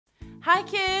Hi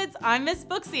kids, I'm Miss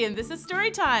Booksy and this is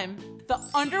Storytime, the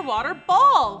underwater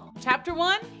ball. Chapter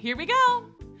 1, here we go.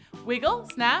 Wiggle,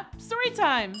 snap,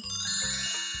 Storytime.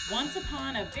 Once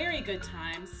upon a very good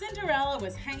time, Cinderella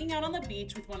was hanging out on the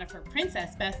beach with one of her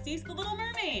princess besties, the Little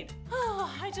Mermaid.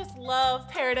 Oh, I just love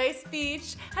Paradise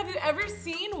Beach. Have you ever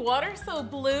seen water so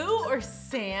blue or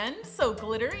sand so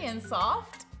glittery and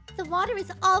soft? The water is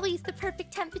always the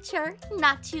perfect temperature.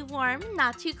 Not too warm,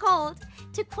 not too cold.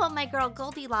 To quote my girl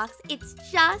Goldilocks, it's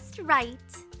just right.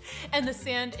 And the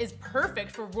sand is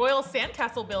perfect for royal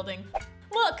sandcastle building.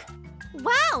 Look!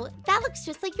 Wow, that looks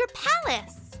just like your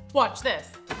palace. Watch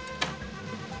this.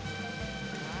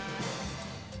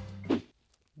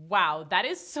 Wow, that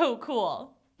is so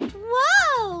cool.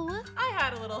 Whoa! I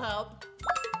had a little help.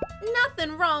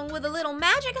 Nothing wrong with a little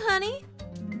magic, honey.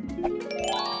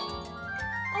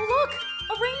 Oh look,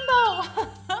 a rainbow!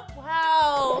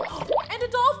 Wow, and a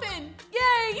dolphin,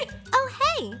 yay! Oh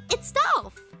hey, it's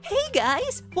Dolph. Hey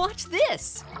guys, watch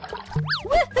this.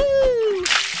 Woohoo!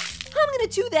 I'm gonna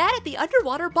do that at the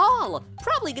underwater ball.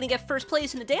 Probably gonna get first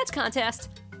place in the dance contest.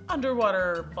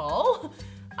 Underwater ball?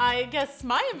 I guess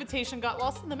my invitation got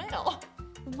lost in the mail.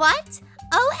 What?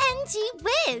 OMG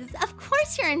whiz, of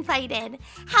course you're invited.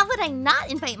 How would I not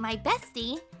invite my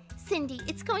bestie? Cindy,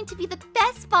 it's going to be the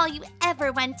best ball you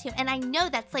ever went to, and I know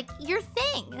that's like your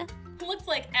thing. Looks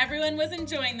like everyone was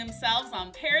enjoying themselves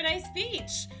on Paradise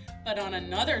Beach, but on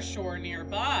another shore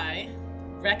nearby.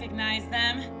 Recognize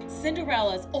them?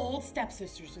 Cinderella's old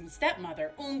stepsisters and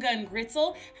stepmother, Unga and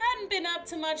Gritzel, hadn't been up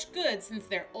to much good since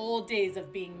their old days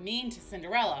of being mean to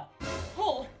Cinderella.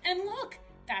 Oh, and look!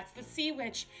 That's the Sea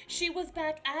Witch. She was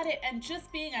back at it and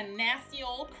just being a nasty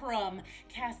old crumb,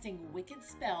 casting wicked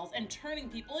spells and turning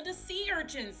people into sea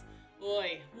urchins.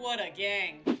 Oy, what a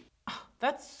gang. Oh,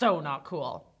 that's so not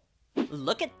cool.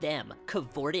 Look at them,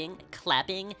 cavorting,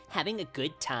 clapping, having a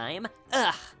good time.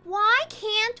 Ugh. Why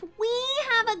can't we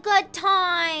have a good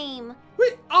time?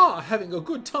 We are having a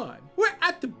good time. We're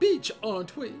at the beach,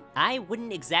 aren't we? I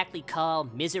wouldn't exactly call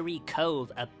Misery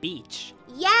Cove a beach.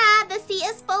 Yeah, the sea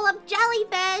is full of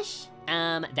jellyfish.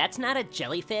 That's not a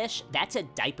jellyfish, that's a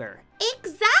diaper.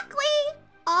 Exactly!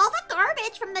 All the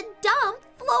garbage from the dump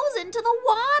flows into the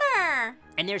water.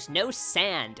 And there's no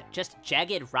sand, just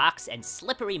jagged rocks and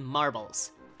slippery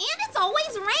marbles. And it's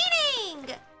always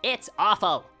raining. It's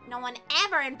awful. No one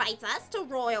ever invites us to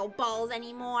royal balls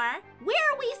anymore.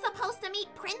 Where are we supposed to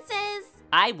meet princes?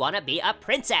 I wanna be a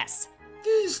princess.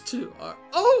 These two are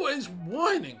always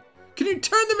whining. Can you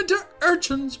turn them into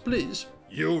urchins, please?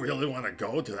 You really want to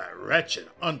go to that wretched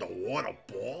underwater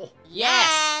ball?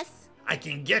 Yes. I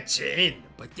can get you in,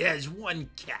 but there's one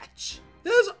catch.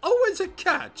 There's always a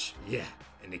catch. Yeah,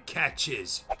 and the catch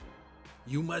is,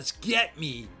 you must get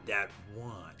me that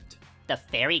wand. The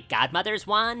fairy godmother's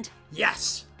wand?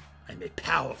 Yes, I'm a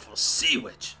powerful sea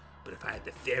witch, but if I had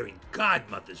the fairy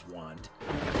godmother's wand,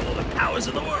 I'd have all the powers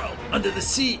of the world, under the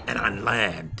sea and on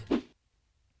land.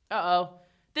 Uh-oh,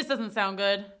 this doesn't sound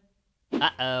good.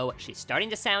 Uh-oh, she's starting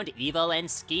to sound evil and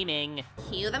scheming.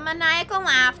 Cue the maniacal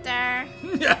laughter.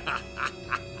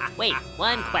 Wait,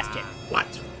 one question. What?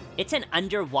 It's an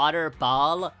underwater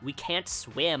ball. We can't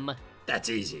swim. That's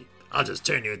easy. I'll just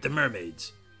turn you into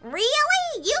mermaids. Really?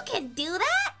 You can do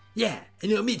that? Yeah,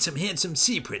 and you'll meet some handsome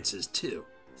sea princes too.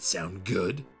 Sound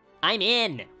good? I'm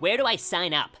in. Where do I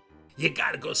sign up? You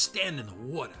gotta go stand in the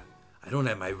water. I don't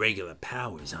have my regular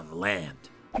powers on land.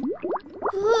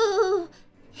 Ooh,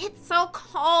 it's so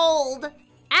cold.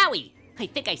 Owie! I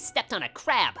think I stepped on a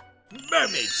crab.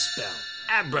 Mermaid spell.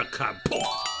 Abracadabra.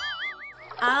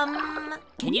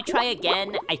 Can you try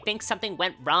again? I think something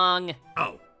went wrong.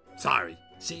 Oh, sorry.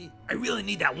 See, I really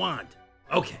need that wand.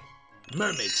 Okay,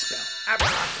 mermaid spell.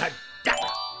 Abracadabra.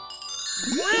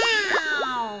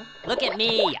 Wow. Look at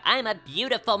me. I'm a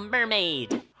beautiful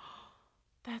mermaid.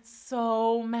 That's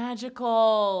so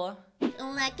magical.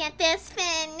 Look at this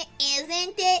fin.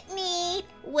 Isn't it neat?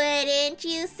 Wouldn't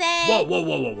you say?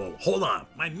 Whoa. Hold on.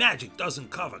 My magic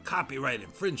doesn't cover copyright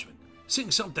infringement.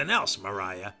 Sing something else,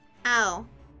 Mariah. Oh.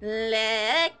 Look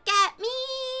at me.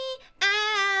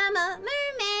 I'm a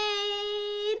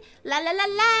mermaid. La la la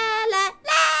la la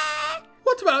la.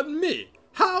 What about me?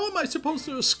 How am I supposed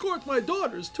to escort my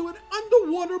daughters to an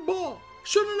underwater ball?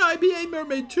 Shouldn't I be a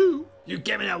mermaid too? You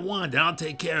give me that wand and I'll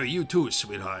take care of you too,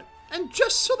 sweetheart. And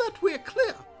just so that we're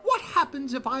clear, what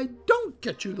happens if I don't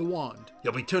get you the wand?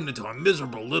 You'll be turned into a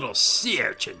miserable little sea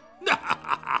urchin.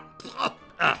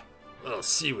 Little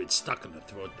seaweed stuck in the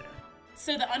throat there.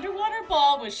 So the underwater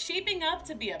ball was shaping up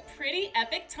to be a pretty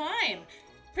epic time.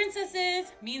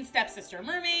 Princesses, mean stepsister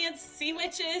mermaids, sea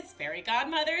witches, fairy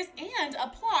godmothers, and a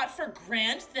plot for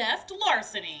grand theft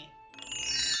larceny.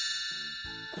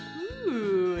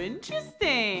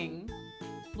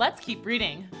 let's keep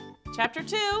reading. Chapter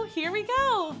 2, here we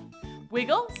go.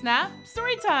 Wiggle, snap,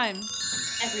 story time.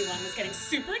 Everyone was getting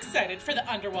super excited for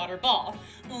the underwater ball.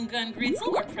 Unga and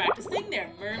Gretel were practicing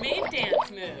their mermaid dance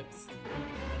moves.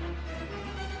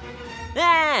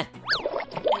 Ah!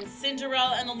 And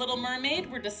Cinderella and the Little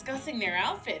Mermaid were discussing their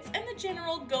outfits and the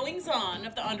general goings-on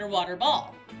of the underwater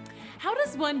ball. How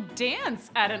does one dance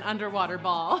at an underwater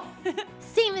ball?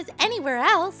 Same as anywhere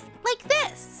else, like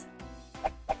this.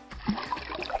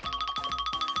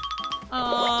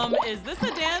 Is this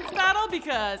a dance battle?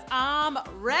 Because I'm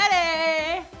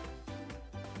ready.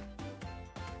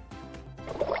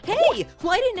 Hey,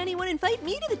 why didn't anyone invite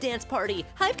me to the dance party?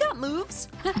 I've got moves.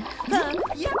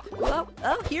 Yep.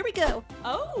 Oh, here we go.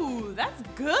 Oh, that's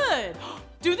good.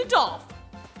 Do the dolph.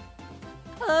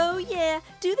 Oh yeah,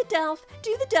 do the dolph,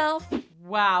 do the dolph.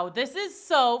 Wow, this is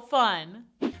so fun.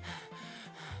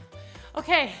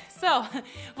 Okay, so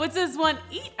what does one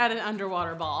eat at an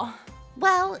underwater ball?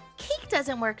 Well, cake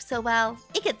doesn't work so well.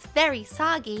 It gets very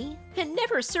soggy. And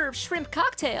never serve shrimp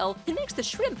cocktail. It makes the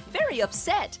shrimp very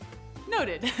upset.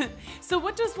 Noted. So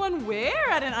what does one wear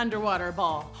at an underwater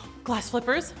ball? Glass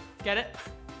flippers? Get it?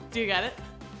 Do you get it?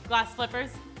 Glass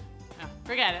flippers? No,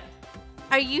 forget it.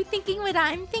 Are you thinking what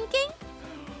I'm thinking?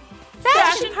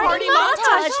 Fashion party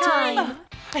montage time!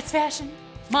 It's fashion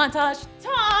montage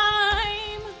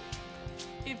time!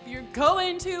 If you're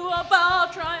going to a ball,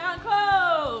 try on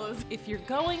clothes. If you're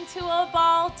going to a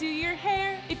ball, do your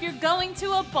hair. If you're going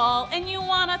to a ball and you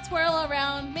wanna twirl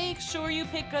around, make sure you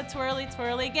pick a twirly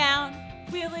twirly gown.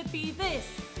 Will it be this?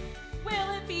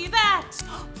 Will it be that?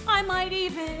 I might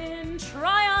even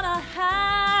try on a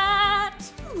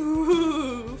hat.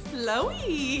 Ooh,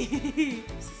 flowy.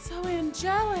 So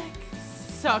angelic.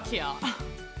 So cute.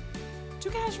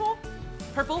 Too casual.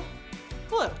 Purple,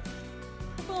 blue.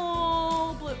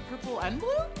 Purple, blue, purple and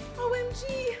blue?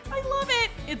 OMG, I love it.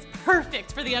 It's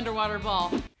perfect for the underwater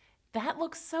ball. That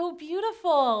looks so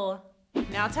beautiful.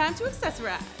 Now time to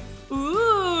accessorize.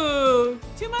 Ooh,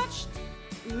 too much?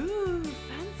 Ooh,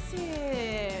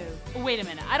 fancy. Oh, wait a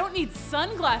minute, I don't need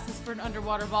sunglasses for an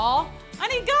underwater ball. I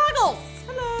need goggles.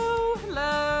 Hello,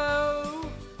 hello.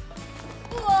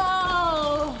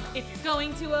 Whoa! If you're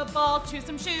going to a ball, choose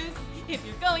some shoes. If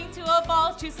you're going to a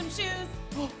ball, choose some shoes.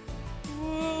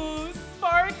 Ooh,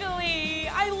 sparkly.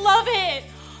 I love it.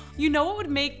 You know what would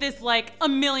make this like a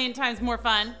million times more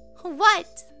fun?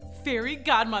 What? Fairy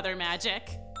godmother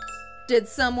magic. Did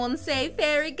someone say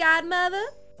fairy godmother?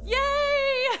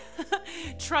 Yay!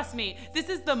 Trust me, this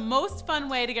is the most fun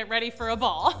way to get ready for a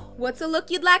ball. What's a look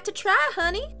you'd like to try,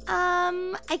 honey?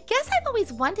 I guess I've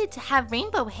always wanted to have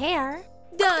rainbow hair.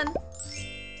 Done.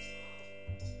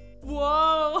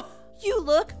 Whoa! You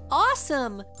look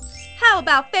awesome. How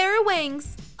about fairy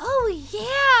wings? Oh,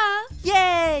 yeah!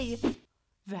 Yay!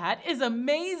 That is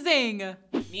amazing!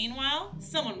 Meanwhile,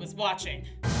 someone was watching.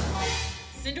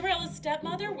 Cinderella's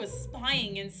stepmother was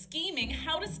spying and scheming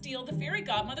how to steal the fairy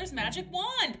godmother's magic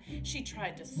wand. She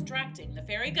tried distracting the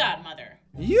fairy godmother.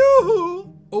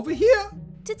 Yoo-hoo! Over here!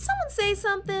 Did someone say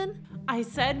something? I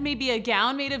said maybe a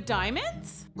gown made of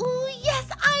diamonds? Ooh, yes,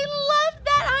 I love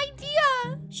that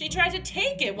idea! She tried to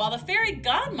take it while the fairy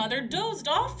godmother dozed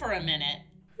off for a minute.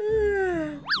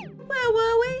 Where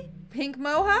were we? Pink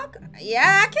mohawk?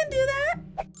 Yeah, I can do that.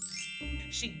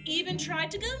 She even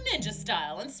tried to go ninja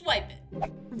style and swipe it.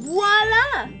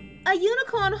 Voila! A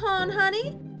unicorn horn,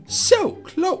 honey. So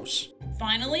close!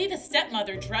 Finally, the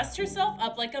stepmother dressed herself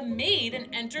up like a maid and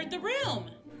entered the room.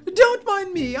 Don't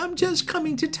mind me, I'm just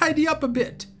coming to tidy up a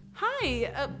bit.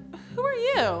 Hi, who are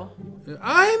you?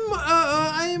 I'm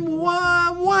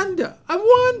Wanda. I'm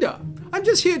Wanda. I'm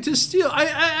just here to steal.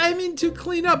 I mean to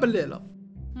clean up a little.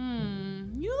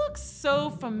 You look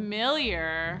so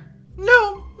familiar.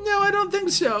 No, I don't think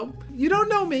so. You don't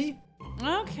know me.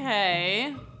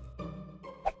 Okay.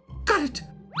 Got it.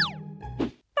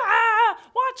 Ah!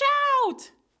 Watch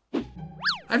out!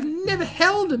 I've never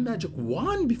held a magic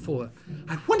wand before.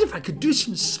 I wonder if I could do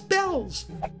some spells.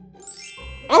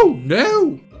 Oh,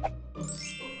 no.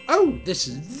 Oh, this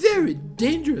is very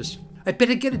dangerous. I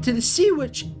better get it to the sea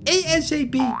witch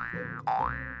ASAP.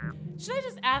 Should I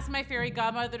just ask my fairy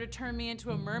godmother to turn me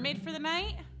into a mermaid for the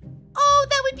night? Oh,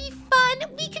 that would be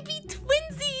fun! We could be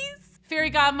twinsies! Fairy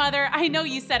godmother, I know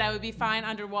you said I would be fine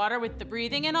underwater with the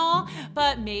breathing and all,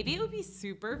 but maybe it would be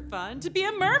super fun to be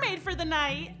a mermaid for the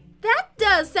night. That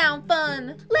does sound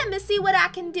fun. Let me see what I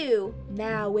can do.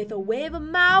 Now with a wave of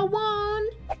my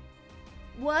wand.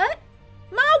 What?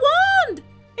 My wand!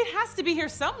 It has to be here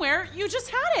somewhere. You just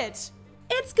had it.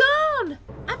 It's gone.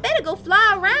 I better go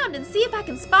fly around and see if I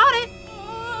can spot it.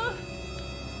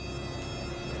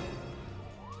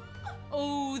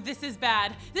 Oh, this is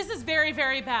bad. This is very,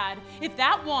 very bad. If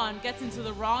that wand gets into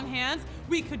the wrong hands,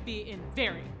 we could be in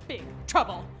very big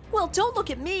trouble. Well, don't look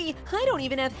at me. I don't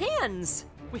even have hands.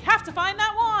 We have to find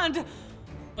that wand.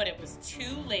 But it was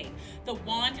too late. The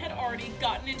wand had already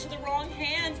gotten into the wrong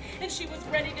hands, and she was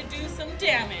ready to do some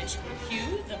damage.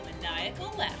 Cue the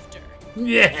maniacal laughter.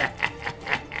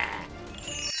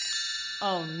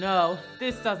 Oh no,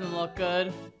 this doesn't look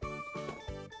good.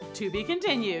 To be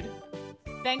continued.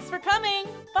 Thanks for coming.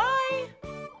 Bye.